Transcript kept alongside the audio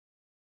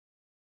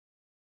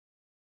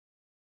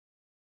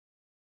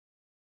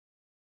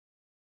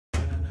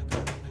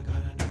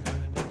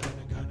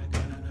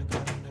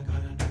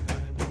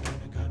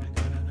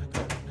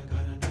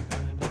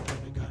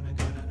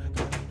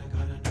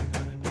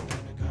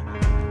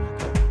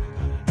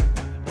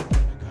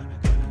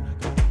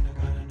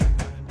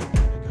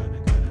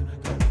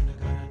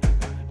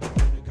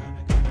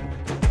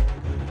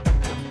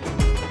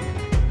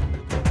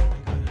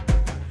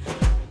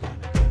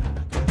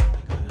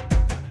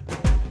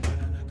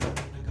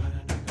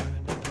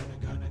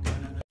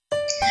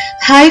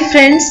Hi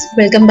friends,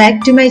 welcome back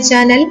to my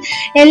channel.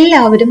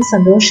 എല്ലാവരും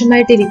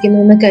സന്തോഷമായിട്ടിരിക്കുന്നു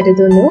എന്ന്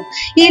കരുതുന്നു.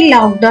 ഈ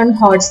ലോക്ക്ഡൗൺ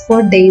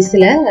ഹോട്ട്സ്പോട്ട്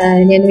ഡേയ്സിൽ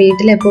ഞാൻ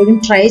വീട്ടിൽ എപ്പോഴും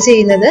ട്രൈ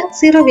ചെയ്യുന്നത്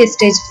സീറോ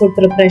വേസ്റ്റേജ് ഫുഡ്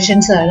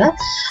പ്രിപ്പറേഷൻസ് ആണ്.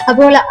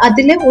 അപ്പോൾ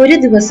അതിൽ ഒരു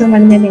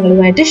ദിവസമാണ് ഞാൻ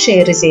നിങ്ങളുമായിട്ട്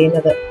ഷെയർ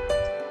ചെയ്യുന്നത്.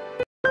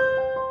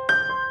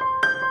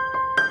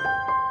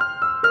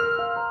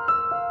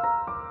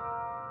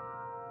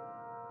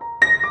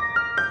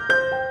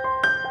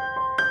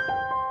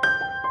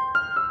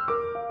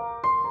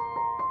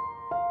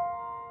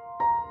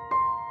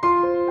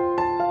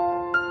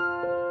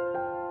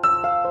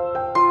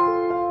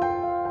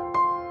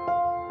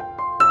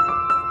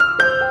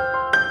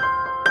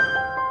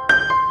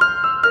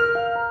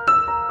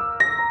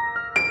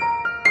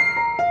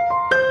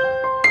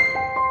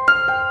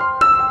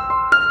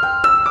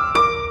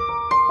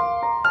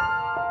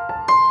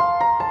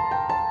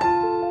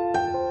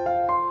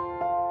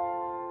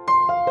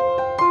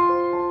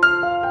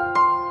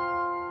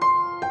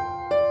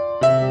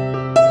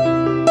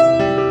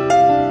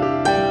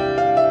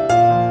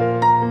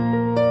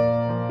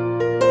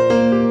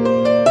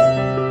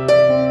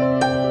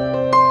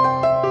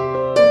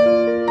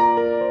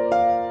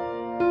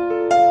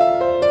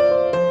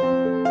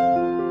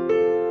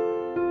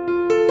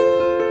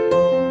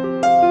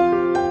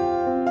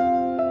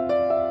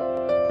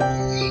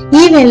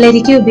 ഈ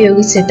വെള്ളരിക്ക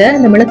ഉപയോഗിച്ചിട്ട്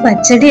നമ്മൾ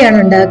പച്ചടിയാണ്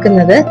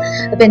ഉണ്ടാക്കുന്നത്.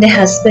 അപ്പൊ എന്റെ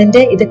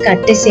ഹസ്ബൻഡ് ഇത്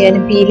കട്ട്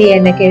ചെയ്യാനും പീൽ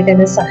ചെയ്യാനൊക്കെ ആയിട്ട്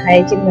എന്നെ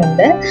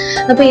സഹായിക്കുന്നുണ്ട്.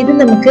 അപ്പൊ ഇത്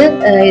നമുക്ക്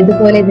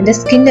ഇതുപോലെ ഇതിന്റെ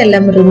സ്കിൻ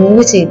എല്ലാം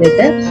റിമൂവ്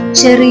ചെയ്തിട്ട്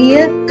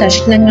ചെറിയ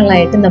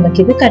കഷ്ണങ്ങളായിട്ട്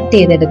നമുക്കിത് കട്ട്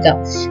ചെയ്തെടുക്കാം.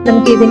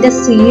 നമുക്ക് ഇതിന്റെ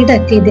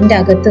സീഡൊക്കെ ഇതിന്റെ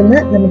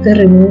അകത്തുനിന്ന് നമുക്ക്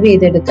റിമൂവ്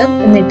ചെയ്തെടുക്കാം.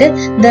 എന്നിട്ട്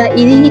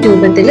ഈ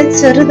രൂപത്തിൽ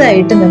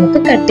ചെറുതായിട്ട്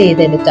നമുക്ക് കട്ട്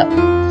ചെയ്തെടുക്കാം.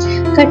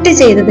 കട്ട്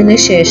ചെയ്തതിന്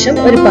ശേഷം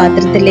ഒരു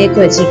പാത്രത്തിലേക്ക്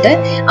വെച്ചിട്ട്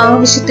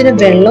ആവശ്യത്തിന്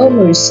വെള്ളവും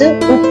ഒഴിച്ച്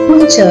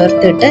ഉപ്പും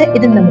ചേർത്തിട്ട്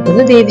ഇത്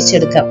നമുക്കൊന്ന്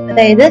വേവിച്ചെടുക്കാം.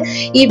 അതായത്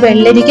ഈ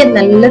വെള്ളരിക്ക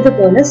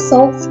നല്ലതുപോലെ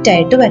സോഫ്റ്റ്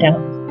ആയിട്ട് വരണം.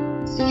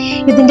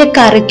 ഇതിന്റെ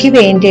കറിക്ക്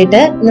വേണ്ടിയിട്ട്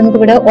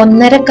നമുക്കിവിടെ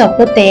 1.5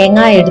 കപ്പ് തേങ്ങ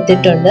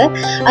എടുത്തിട്ടുണ്ട്.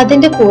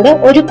 അതിന്റെ കൂടെ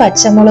ഒരു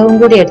പച്ചമുളകും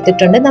കൂടി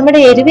എടുത്തിട്ടുണ്ട്. നമ്മുടെ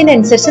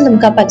എരിവിനനുസരിച്ച്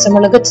നമുക്ക് ആ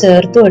പച്ചമുളക്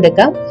ചേർത്ത്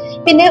കൊടുക്കാം.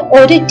 പിന്നെ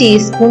 1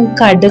 ടീസ്പൂൺ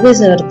കടുക്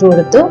ചേർത്ത്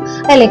കൊടുത്തു.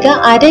 അതിലേക്ക്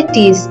 1/2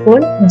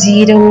 ടീസ്പൂൺ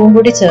ജീരകവും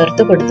കൂടി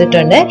ചേർത്ത്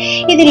കൊടുത്തിട്ടുണ്ട്.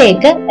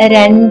 ഇതിലേക്ക്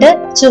 2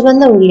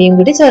 ചുവന്ന ഉള്ളിയും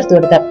കൂടി ചേർത്ത്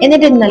കൊടുക്കാം.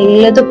 എന്നിട്ട്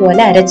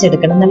നല്ലതുപോലെ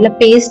അരച്ചെടുക്കണം. നല്ല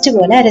പേസ്റ്റ്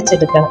പോലെ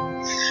അരച്ചെടുക്കണം.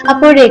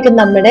 അപ്പോഴേക്കും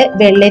നമ്മുടെ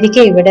വെള്ളരിക്ക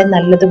ഇവിടെ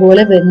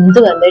നല്ലതുപോലെ വെന്ത്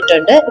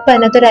വന്നിട്ടുണ്ട്. ഇപ്പൊ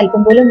അതിനകത്തൊരു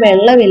അല്പം പോലും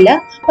വെള്ളമില്ല,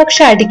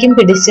 പക്ഷെ അടിക്കും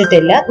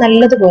പിടിച്ചിട്ടില്ല.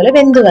 നല്ലതുപോലെ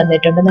വെന്ത്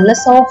വന്നിട്ടുണ്ട്, നല്ല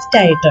സോഫ്റ്റ്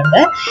ആയിട്ടുണ്ട്.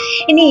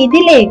 ഇനി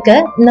ഇതിലേക്ക്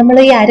നമ്മൾ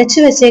ഈ അരച്ചു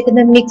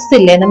വെച്ചേക്കുന്ന മിക്സ്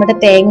ഇല്ലേ, നമ്മുടെ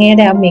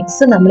തേങ്ങയുടെ ആ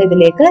മിക്സ് നമ്മൾ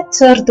ഇതിലേക്ക്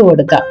ചേർത്ത്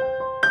കൊടുക്കാം.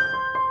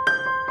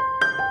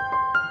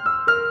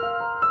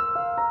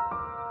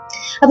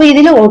 അപ്പൊ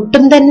ഇതിൽ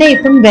ഒട്ടും തന്നെ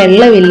ഇപ്പം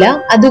വെള്ളമില്ല.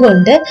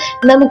 അതുകൊണ്ട്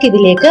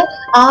നമുക്കിതിലേക്ക്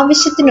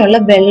ആവശ്യത്തിനുള്ള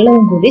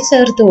വെള്ളവും കൂടി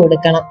ചേർത്ത്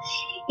കൊടുക്കണം.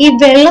 ഈ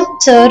വെള്ളം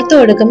ചേർത്ത്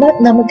കൊടുക്കുമ്പോൾ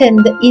നമുക്ക്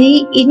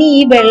ഇനി ഈ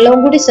വെള്ളവും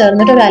കൂടി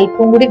ചേർന്നിട്ട് ഒരു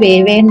അല്പം കൂടി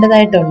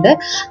വേവേണ്ടതായിട്ടുണ്ട്.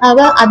 അവ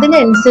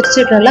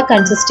അതിനനുസരിച്ചിട്ടുള്ള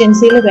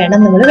കൺസിസ്റ്റൻസിയിൽ വേണം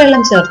നമ്മൾ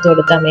വെള്ളം ചേർത്ത്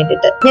കൊടുക്കാൻ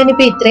വേണ്ടിയിട്ട്.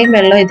 ഞാനിപ്പോ ഇത്രയും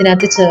വെള്ളം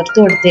ഇതിനകത്ത് ചേർത്ത്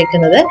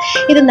കൊടുത്തേക്കുന്നത്.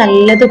 ഇത്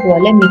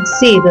നല്ലതുപോലെ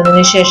മിക്സ്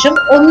ചെയ്തതിനു ശേഷം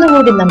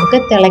ഒന്നുകൂടി നമുക്ക്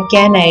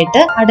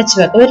തിളയ്ക്കാനായിട്ട് അടച്ചു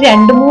വെക്കാം. ഒരു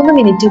 2-3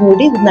 മിനിറ്റ്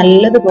കൂടി ഇത്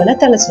നല്ലതുപോലെ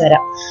തിളച്ചു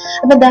വരാം.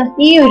 അപ്പൊ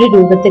ഈ ഒരു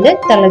രൂപത്തിൽ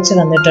തിളച്ചു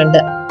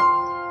വന്നിട്ടുണ്ട്.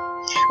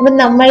 അപ്പൊ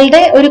നമ്മളുടെ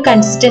ഒരു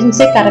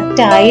കൺസിസ്റ്റൻസി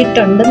കറക്റ്റ്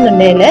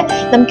ആയിട്ടുണ്ടെന്നുണ്ടെങ്കിൽ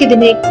നമുക്ക്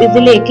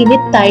ഇതിലേക്ക് ഇനി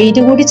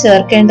തൈര് കൂടി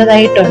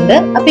ചേർക്കേണ്ടതായിട്ടുണ്ട്.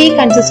 അപ്പൊ ഈ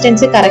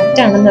കൺസിസ്റ്റൻസി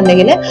കറക്റ്റ്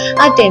ആണെന്നുണ്ടെങ്കിൽ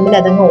ആ ടൈമിൽ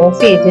അതങ്ങ്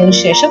ഓഫ് ചെയ്തതിനു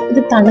ശേഷം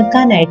ഇത്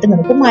തണുക്കാനായിട്ട്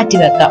നമുക്ക് മാറ്റി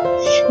വെക്കാം.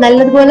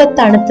 നല്ലതുപോലെ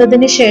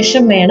തണുത്തതിന്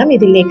ശേഷം വേണം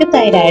ഇതിലേക്ക്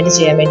തൈര് ആഡ്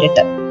ചെയ്യാൻ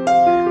വേണ്ടിയിട്ട്.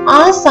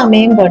 ആ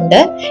സമയം കൊണ്ട്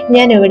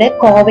ഞാൻ ഇവിടെ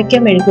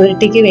കോവയ്ക്ക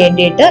മെഴുകുവരട്ടിക്ക്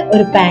വേണ്ടിയിട്ട്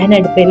ഒരു പാൻ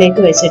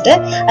അടുപ്പിലേക്ക് വെച്ചിട്ട്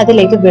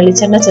അതിലേക്ക്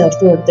വെളിച്ചെണ്ണ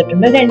ചേർത്ത്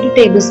കൊടുത്തിട്ടുണ്ട്. 2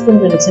 ടേബിൾ സ്പൂൺ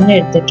വെളിച്ചെണ്ണ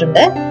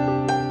എടുത്തിട്ടുണ്ട്.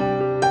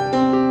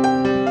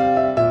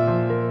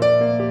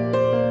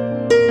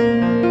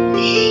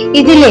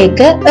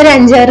 ഇതിലേക്ക് ഒരു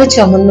 5-6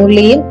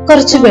 ചുമന്നുള്ളിയും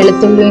കുറച്ച്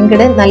വെളുത്തുള്ളിയും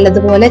കൂടെ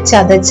നല്ലതുപോലെ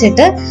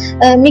ചതച്ചിട്ട്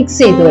മിക്സ്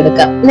ചെയ്ത്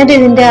കൊടുക്കാം. എന്നിട്ട്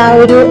ഇതിന്റെ ആ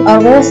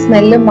ഒരു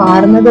സ്മെല്ല്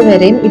മാറുന്നത്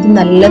വരെയും ഇത്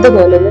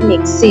നല്ലതുപോലെ ഒന്ന്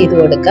മിക്സ് ചെയ്ത്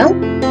കൊടുക്കാം.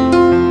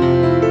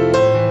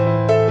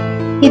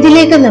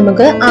 ഇതിലേക്ക്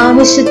നമുക്ക്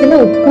ആവശ്യത്തിന്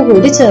ഉപ്പ്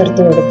കൂടി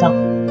ചേർത്ത് കൊടുക്കാം.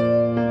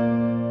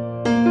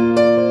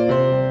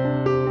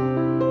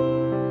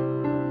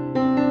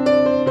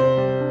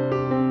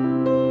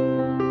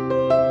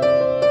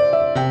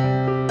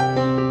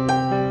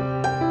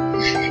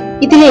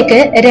 ഇതിലേക്ക്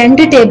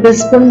 2 ടേബിൾ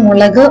സ്പൂൺ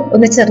മുളക്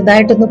ഒന്ന്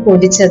ചെറുതായിട്ടൊന്ന്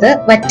പൊടിച്ചത്,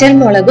 വറ്റൽ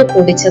മുളക്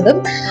പൊടിച്ചതും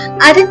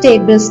 1/2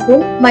 ടേബിൾ സ്പൂൺ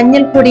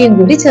മഞ്ഞൾപ്പൊടിയും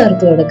കൂടി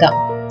ചേർത്ത് കൊടുക്കാം.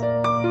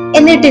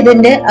 എന്നിട്ട്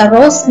ഇതിന്റെ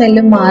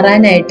സ്മെല്ല്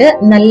മാറാനായിട്ട്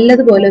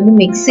നല്ലതുപോലെ ഒന്ന്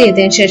മിക്സ്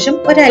ചെയ്തതിനു ശേഷം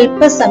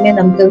ഒരല്പസമയം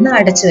നമുക്കൊന്ന്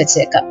അടച്ചു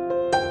വെച്ചേക്കാം.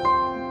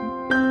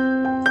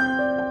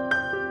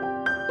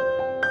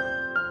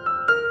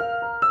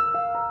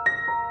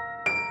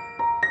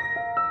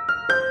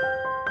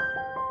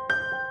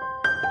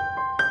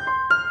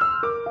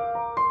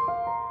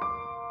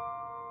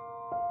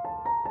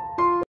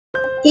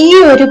 ഈ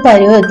ഒരു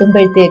പരുവം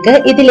എത്തുമ്പോഴത്തേക്ക്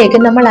ഇതിലേക്ക്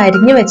നമ്മൾ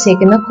അരിഞ്ഞു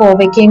വെച്ചേക്കുന്ന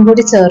കോവയ്ക്കയും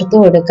കൂടി ചേർത്ത്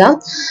കൊടുക്കാം.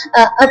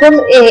 അപ്പം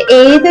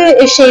ഏത്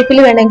ഷേപ്പിൽ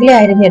വേണമെങ്കിലും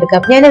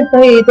അരിഞ്ഞെടുക്കാം. ഞാനിപ്പോ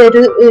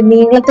ഇതൊരു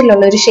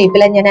നീളത്തിലുള്ള ഒരു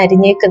ഷേപ്പിലാണ് ഞാൻ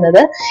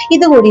അരിഞ്ഞേക്കുന്നത്.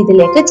 ഇതുകൂടി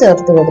ഇതിലേക്ക്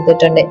ചേർത്ത്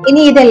കൊടുത്തിട്ടുണ്ട്.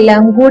 ഇനി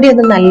ഇതെല്ലാം കൂടി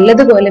ഒന്ന്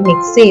നല്ലതുപോലെ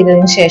മിക്സ്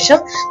ചെയ്തതിന് ശേഷം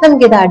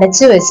നമുക്കിത്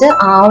അടച്ചു വെച്ച്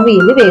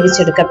ആവിയിൽ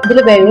വേവിച്ചെടുക്കാം.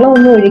 ഇതിൽ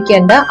വെള്ളമൊന്നും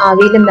ഒഴിക്കേണ്ട,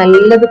 ആവിയിൽ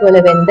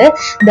നല്ലതുപോലെ വെന്ത്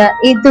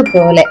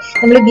ഇതുപോലെ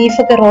നമ്മൾ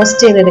ബീഫൊക്കെ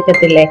റോസ്റ്റ്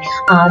ചെയ്തെടുക്കത്തില്ലേ,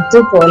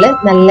 അതുപോലെ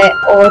നല്ല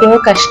ഓരോ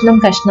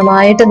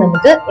കഷ്ണമായിട്ട്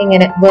നമുക്ക്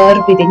ഇങ്ങനെ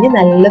വേർപിരിഞ്ഞ്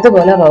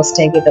നല്ലതുപോലെ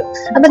റോസ്റ്റ് ആയി കിട്ടും.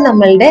 അപ്പൊ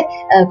നമ്മളുടെ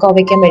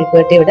കോവയ്ക്ക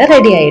മെഴുക്കുവരട്ടി ഇവിടെ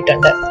റെഡി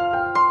ആയിട്ടുണ്ട്.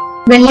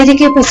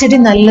 വെള്ളരിക്ക പച്ചടി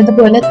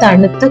നല്ലതുപോലെ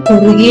തണുത്ത്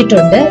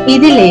കുറുകിയിട്ടുണ്ട്.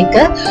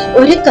 ഇതിലേക്ക്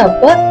 1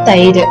 കപ്പ്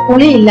തൈര്,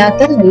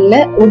 പുളിയില്ലാത്ത നല്ല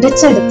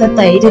ഉടച്ചെടുത്ത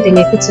തൈര്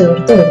ഇതിലേക്ക്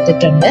ചേർത്ത്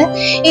കൊടുത്തിട്ടുണ്ട്.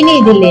 ഇനി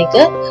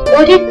ഇതിലേക്ക്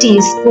 1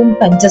 ടീസ്പൂൺ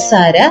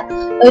പഞ്ചസാര,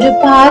 ഒരു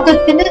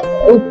പാകത്തിന്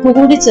ഉപ്പ്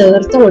കൂടി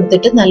ചേർത്ത്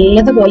കൊടുത്തിട്ട്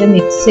നല്ലതുപോലെ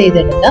മിക്സ്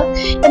ചെയ്തെടുക്കാം.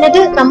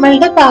 എന്നിട്ട്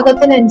നമ്മളുടെ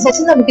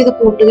പാകത്തിനനുസരിച്ച് നമുക്കിത്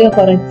കൂട്ടുകയോ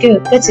കുറയ്ക്കുകയോ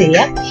ഒക്കെ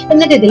ചെയ്യാം.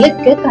 എന്നിട്ട്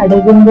ഇതിലേക്ക്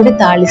കടുകും കൂടി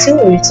താളിച്ച്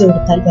ഒഴിച്ചു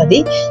കൊടുത്താൽ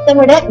മതി.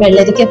 നമ്മുടെ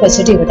വെള്ളരിക്ക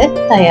പച്ചടി ഇവിടെ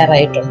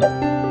തയ്യാറായിട്ടുണ്ട്.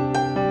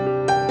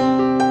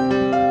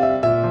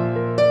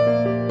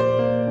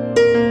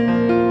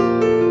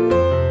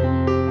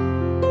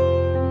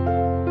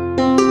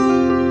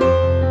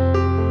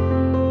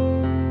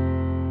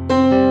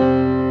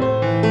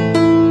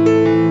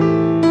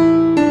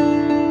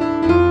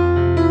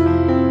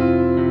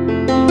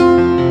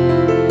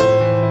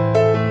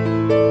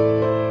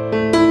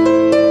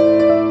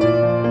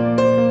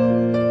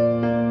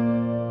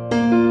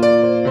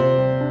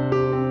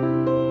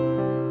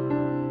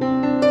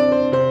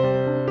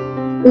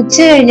 ഉച്ച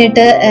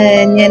കഴിഞ്ഞിട്ട്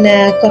ഞാൻ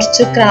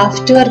കുറച്ച്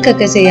ക്രാഫ്റ്റ് വർക്ക്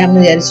ഒക്കെ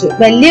ചെയ്യാമെന്ന് വിചാരിച്ചു.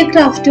 വലിയ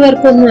ക്രാഫ്റ്റ്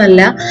വർക്ക്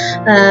ഒന്നുമല്ല,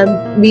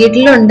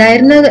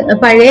 വീട്ടിലുണ്ടായിരുന്ന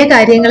പഴയ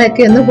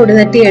കാര്യങ്ങളൊക്കെ ഒന്ന്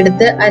പൊടിതട്ടി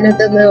എടുത്ത്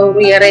അതിനകത്തൊന്ന്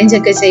റീഅറേഞ്ച്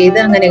ഒക്കെ ചെയ്ത്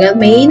അങ്ങനെയൊക്കെ.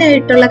 മെയിൻ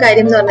ആയിട്ടുള്ള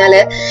കാര്യം എന്ന്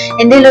പറഞ്ഞാല്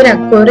എൻ്റെ കയ്യിൽ ഒരു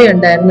അക്വേറിയം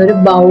ഉണ്ടായിരുന്നു, ഒരു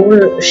ബൗൾ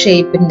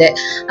ഷേപ്പിന്റെ.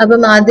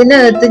 അപ്പം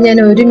അതിനകത്ത് ഞാൻ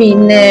ഒരു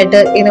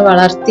മീനിനായിട്ട് ഇങ്ങനെ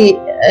വളർത്തി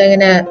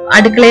ഇങ്ങനെ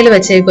അടുക്കളയിൽ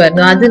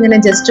വെച്ചേക്കുമായിരുന്നു. അതിങ്ങനെ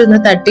ജസ്റ്റ് ഒന്ന്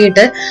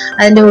തട്ടിയിട്ട്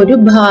അതിന്റെ ഒരു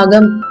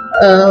ഭാഗം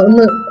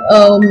ഒന്ന്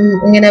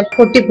ഇങ്ങനെ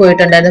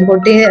പൊട്ടിപ്പോയിട്ടുണ്ടായിരുന്നു,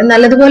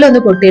 നല്ലതുപോലെ ഒന്ന്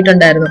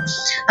പൊട്ടിയിട്ടുണ്ടായിരുന്നു.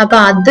 അപ്പൊ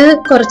അത്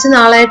കുറച്ച്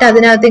നാളായിട്ട്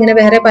അതിനകത്ത് ഇങ്ങനെ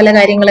വേറെ പല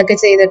കാര്യങ്ങളൊക്കെ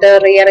ചെയ്തിട്ട്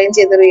റീഅറേഞ്ച്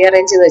ചെയ്ത്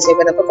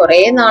വെച്ചേക്കുന്നത്. അപ്പൊ കുറെ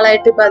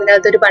നാളായിട്ട് ഇപ്പൊ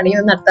അതിനകത്ത് ഒരു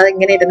പണിയൊന്നും നടത്താതെ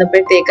ഇങ്ങനെ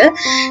ഇരുന്നപ്പോഴത്തേക്ക്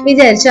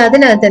വിചാരിച്ചു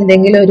അതിനകത്ത്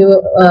എന്തെങ്കിലും ഒരു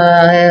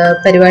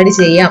പരിപാടി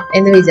ചെയ്യാം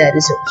എന്ന്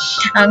വിചാരിച്ചു.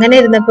 അങ്ങനെ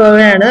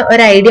ഇരുന്നപ്പോഴാണ്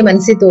ഒരു ഐഡിയ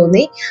മനസ്സിൽ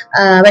തോന്നി.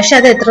 പക്ഷെ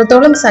അത്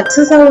എത്രത്തോളം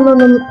സക്സസ്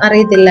ആവുമെന്നൊന്നും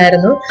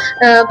അറിയത്തില്ലായിരുന്നു.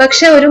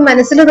 പക്ഷെ ഒരു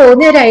മനസ്സിൽ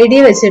തോന്നിയ ഒരു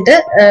ഐഡിയ വെച്ചിട്ട്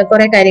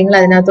കുറെ കാര്യങ്ങൾ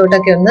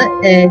അതിനകത്തോട്ടൊക്കെ ഒന്ന്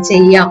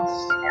ചെയ്യാം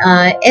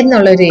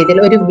എന്നുള്ള ഒരു രീതിയിൽ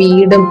ഒരു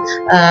വീടും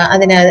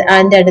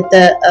അതിന്റെ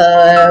അടുത്ത്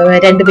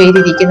 2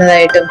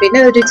 പേരിരിക്കുന്നതായിട്ടും പിന്നെ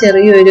ഒരു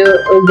ചെറിയൊരു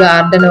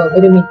ഗാർഡനോ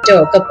ഒരു മിറ്റോ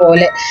ഒക്കെ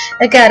പോലെ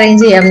ഒക്കെ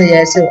അറേഞ്ച് ചെയ്യാമെന്ന്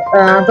വിചാരിച്ചു.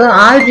 അപ്പൊ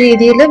ആ ഒരു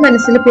രീതിയിൽ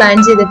മനസ്സിൽ പ്ലാൻ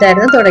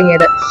ചെയ്തിട്ടായിരുന്നു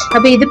തുടങ്ങിയത്.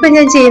 അപ്പൊ ഇതിപ്പോ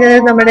ഞാൻ ചെയ്യുന്നത്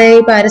നമ്മുടെ ഈ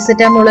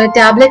പാരസെറ്റാമോള്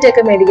ടാബ്ലറ്റ്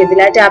ഒക്കെ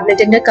മേടിക്കത്തില്ല, ആ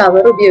ടാബ്ലറ്റിന്റെ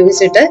കവർ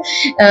ഉപയോഗിച്ചിട്ട്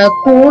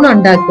കൂൺ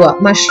ഉണ്ടാക്കുക,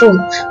 മഷ്റൂം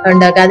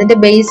ഉണ്ടാക്കുക. അതിന്റെ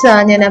ബേസ്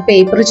ഞാൻ ആ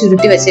പേപ്പർ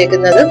ചുരുട്ടി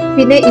വെച്ചേക്കുന്നത്,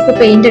 പിന്നെ ഇപ്പൊ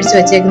പെയിന്റ് അടിച്ച്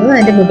വെച്ചേക്കുന്നത്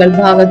അതിന്റെ മുകൾ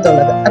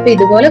ഭാഗത്തുള്ളത്. അപ്പൊ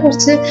ഇതുപോലെ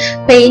കുറച്ച്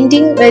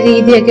പെയിന്റിങ്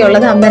രീതിയൊക്കെ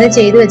ഉള്ളത് അന്നേരം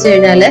ചെയ്തു വെച്ച്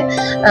കഴിഞ്ഞാല്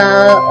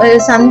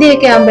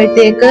സന്ധ്യയൊക്കെ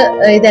ആകുമ്പോഴത്തേക്ക്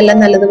ഇതെല്ലാം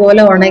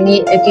നല്ലതുപോലെ ഉണങ്ങി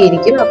ഒക്കെ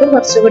ഇരിക്കും. അപ്പൊ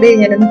കുറച്ചുകൂടി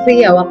ഞാനൊന്ന് ഫ്രീ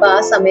ആവും. അപ്പൊ ആ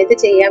സമയത്ത്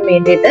ചെയ്യാൻ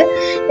വേണ്ടിയിട്ട്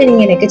ഞാൻ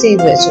ഇങ്ങനെയൊക്കെ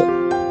ചെയ്തു വെച്ചു.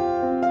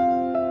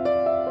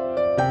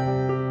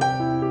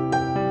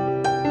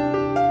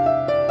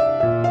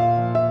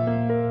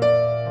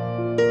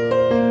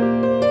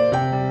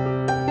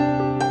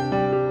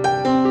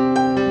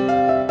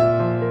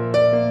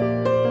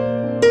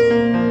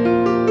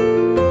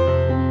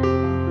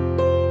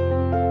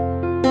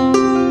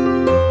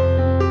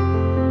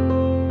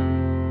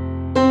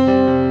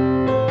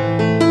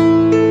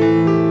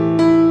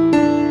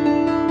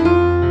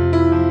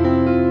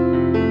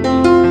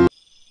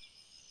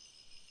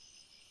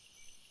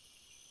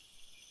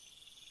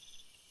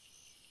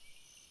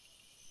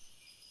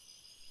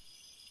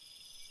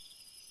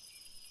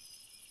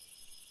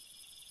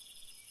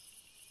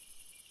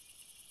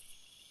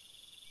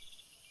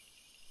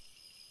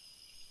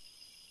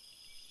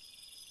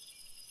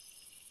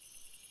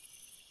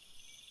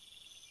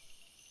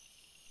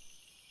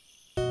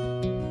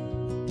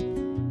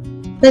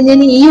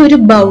 ഞാൻ ഈ ഒരു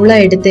ബൗളാ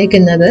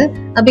എടുത്തേക്കുന്നത്.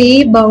 അപ്പൊ ഈ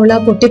ബൗള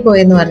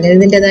പൊട്ടിപ്പോയെന്ന് പറഞ്ഞത്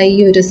ഇതിൻ്റെതായ ഈ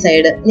ഒരു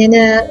സൈഡ് ഞാൻ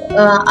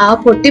ആ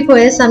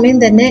പൊട്ടിപ്പോയ സമയം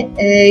തന്നെ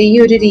ഈ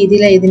ഒരു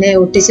രീതിയിലാണ് ഇതിനെ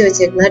ഒട്ടിച്ചു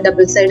വെച്ചേക്കുന്നത്.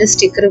 ഡബിൾ സൈഡ്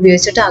സ്റ്റിക്കർ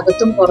ഉപയോഗിച്ചിട്ട്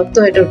അകത്തും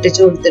പുറത്തുമായിട്ട്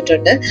ഒട്ടിച്ചു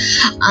കൊടുത്തിട്ടുണ്ട്.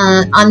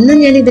 അന്ന്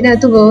ഞാൻ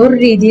ഇതിനകത്ത് വേറൊരു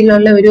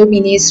രീതിയിലുള്ള ഒരു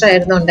മിനിയേച്ചർ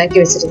ആയിരുന്നു ഉണ്ടാക്കി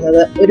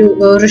വെച്ചിരുന്നത്, ഒരു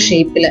വേറൊരു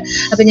ഷേപ്പില്.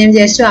 അപ്പൊ ഞാൻ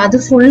വിചാരിച്ചു അത്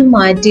ഫുൾ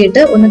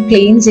മാറ്റിയിട്ട് ഒന്ന്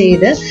ക്ലീൻ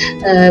ചെയ്ത്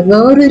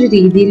വേറൊരു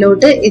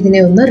രീതിയിലോട്ട്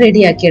ഇതിനെ ഒന്ന്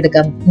റെഡിയാക്കി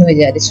എടുക്കാം എന്ന്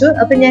വിചാരിച്ചു.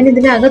 അപ്പൊ ഞാൻ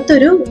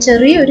ഇതിനകത്തൊരു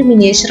ചെറിയൊരു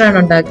മിനിയേച്ചറാണ്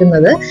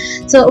ഉണ്ടാക്കുന്നത്.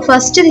 സോ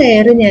ഫസ്റ്റ് ലെയർ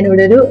ലെയർ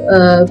ഞാനിവിടെ ഒരു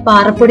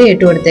പാറപ്പൊടി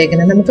ഇട്ട്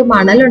കൊടുത്തേക്കുന്നത്. നമുക്ക്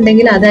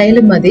മണലുണ്ടെങ്കിൽ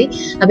അതായാലും മതി.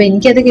 അപ്പൊ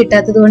എനിക്കത്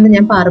കിട്ടാത്തത് കൊണ്ട്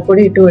ഞാൻ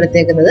പാറപ്പൊടി ഇട്ട്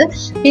കൊടുത്തേക്കുന്നത്.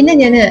 പിന്നെ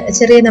ഞാൻ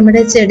ചെറിയ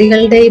നമ്മുടെ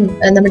ചെടികളുടെയും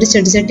നമ്മുടെ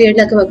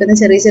ചെടിച്ചട്ടികളിലൊക്കെ വെക്കുന്ന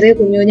ചെറിയ ചെറിയ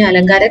കുഞ്ഞു കുഞ്ഞു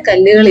അലങ്കാര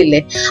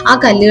കല്ലുകളില്ലേ, ആ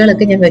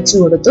കല്ലുകളൊക്കെ ഞാൻ വെച്ചു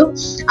കൊടുത്തു.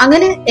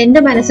 അങ്ങനെ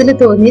എന്റെ മനസ്സിൽ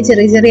തോന്നിയ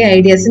ചെറിയ ചെറിയ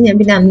ഐഡിയാസ് ഞാൻ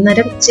പിന്നെ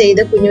അന്നേരം ചെയ്ത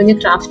കുഞ്ഞു കുഞ്ഞു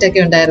ക്രാഫ്റ്റ്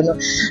ഒക്കെ ഉണ്ടായിരുന്നു.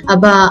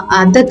 അപ്പൊ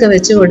അതൊക്കെ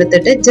വെച്ച്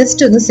കൊടുത്തിട്ട്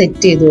ജസ്റ്റ് ഒന്ന്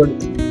സെറ്റ് ചെയ്ത്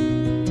കൊടുത്തു.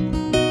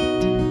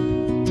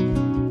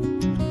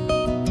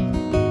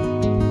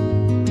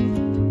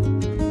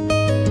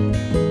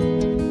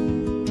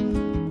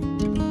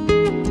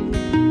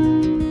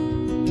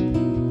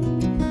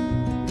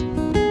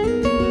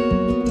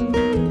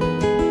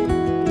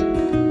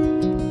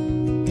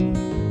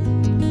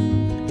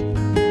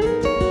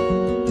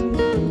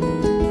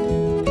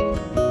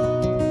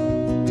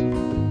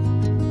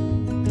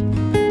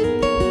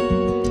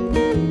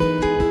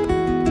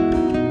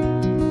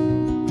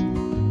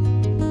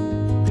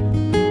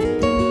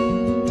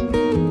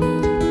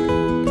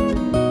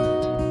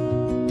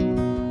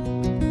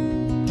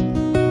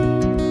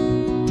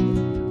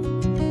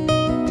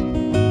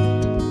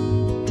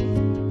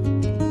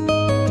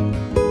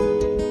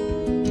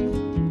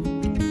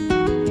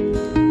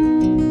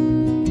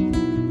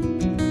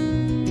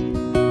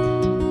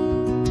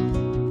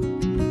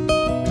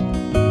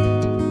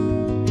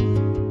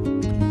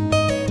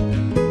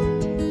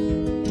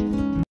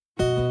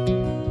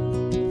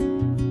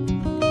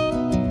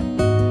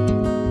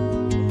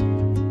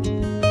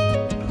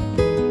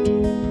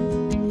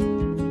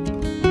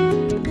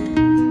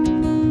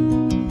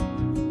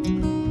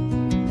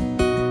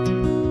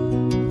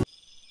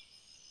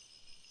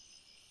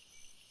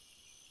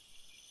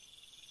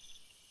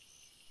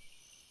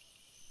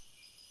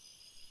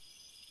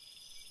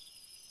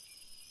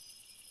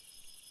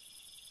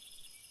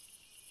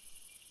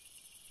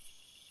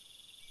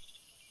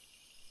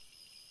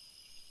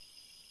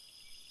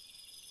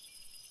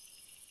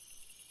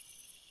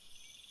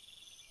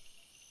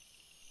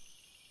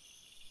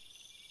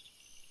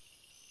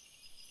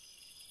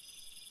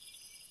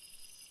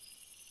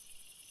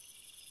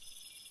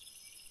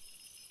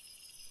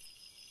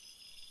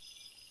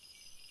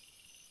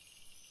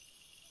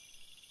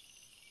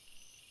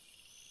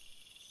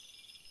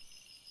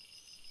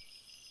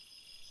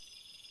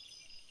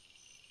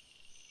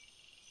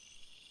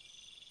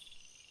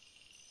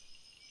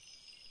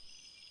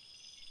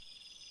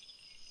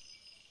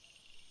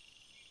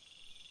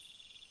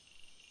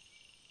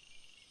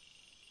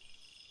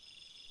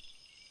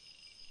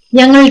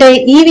 ഞങ്ങളുടെ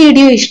ഈ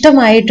വീഡിയോ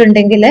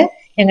ഇഷ്ടമായിട്ടുണ്ടെങ്കിൽ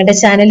ഞങ്ങളുടെ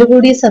ചാനൽ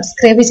കൂടി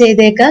സബ്സ്ക്രൈബ്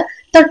ചെയ്തേക്കുക.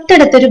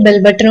 തൊട്ടടുത്തൊരു ബെൽ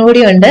ബട്ടൺ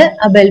കൂടി ഉണ്ട്,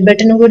 ആ ബെൽ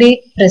ബട്ടൺ കൂടി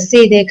പ്രസ്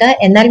ചെയ്തേക്കുക.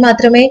 എന്നാൽ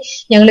മാത്രമേ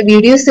ഞങ്ങൾ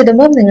വീഡിയോസ്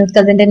ഇടുമ്പോൾ നിങ്ങൾക്ക്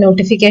അതിന്റെ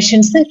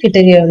നോട്ടിഫിക്കേഷൻസ്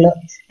കിട്ടുകയുള്ളൂ.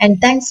 And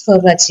thanks for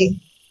watching.